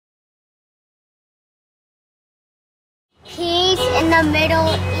the Middle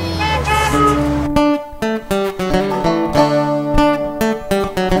East.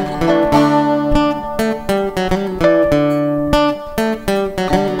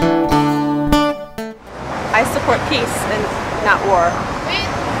 I support peace and not war.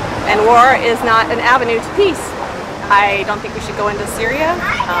 And war is not an avenue to peace. I don't think we should go into Syria,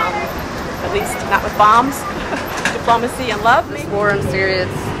 at least not with bombs. Diplomacy and love. This war in Syria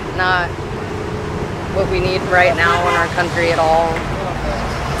is not what we need right now in our country at all.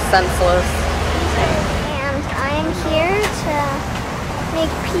 Senseless. And I'm here to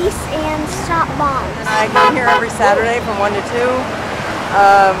make peace and stop bombs. I come here every Saturday from 1 to 2.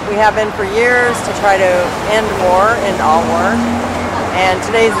 We have been for years to try to end war, end all war. And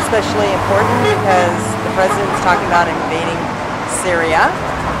today is especially important because the president is talking about invading Syria.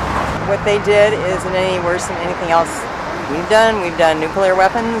 What they did isn't any worse than anything else we've done. We've done nuclear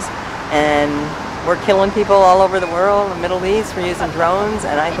weapons, and we're killing people all over the world, the Middle East. We're using drones,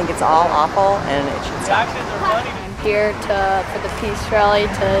 and I think it's all awful, and it should stop. I'm here for the peace rally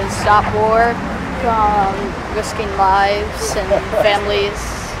to stop war from risking lives and families.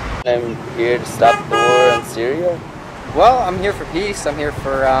 I'm here to stop the war in Syria. Well, I'm here for peace. I'm here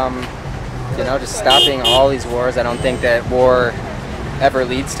for, just stopping all these wars. I don't think that war ever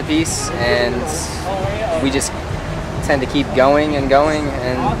leads to peace, and we just tend to keep going and going,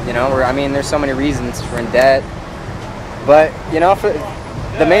 and there's so many reasons we're in debt, but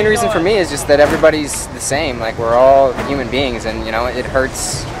the main reason for me is just that everybody's the same. Like, we're all human beings, and it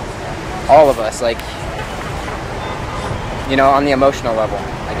hurts all of us, like, on the emotional level,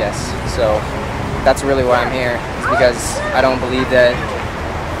 I guess. So that's really why I'm here, is because I don't believe that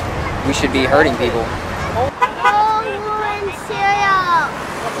we should be hurting people.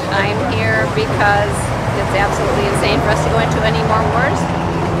 I'm here because it's absolutely insane for us to go into any more wars.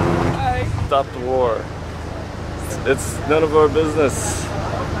 Stop the war. It's none of our business.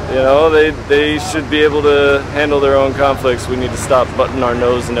 They should be able to handle their own conflicts. We need to stop butting our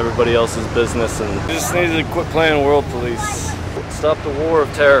nose in everybody else's business, and we just need to quit playing world police. Stop the war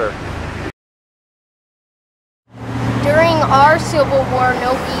of terror. During our Civil War,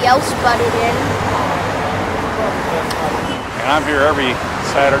 nobody else butted in. And I'm here every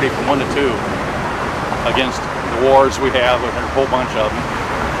Saturday from 1 to 2 against the wars we have, a whole bunch of them.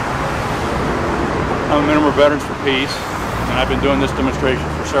 I'm a member of Veterans for Peace, and I've been doing this demonstration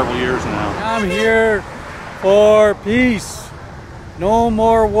for several years now. I'm here for peace. No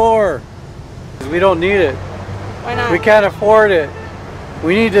more war. We don't need it. Why not? We can't afford it.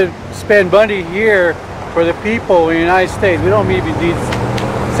 We need to spend money here for the people in the United States. We don't even need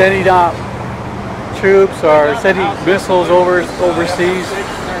sending out troops or sending missiles overseas.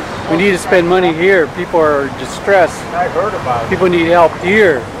 We need to spend money here. People are distressed. People need help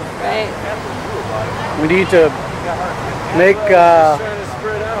here. Right. We need to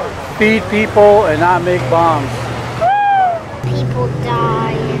feed people and not make bombs. People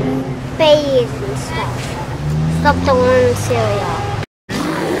die and babies and stuff. Stop the war in Syria.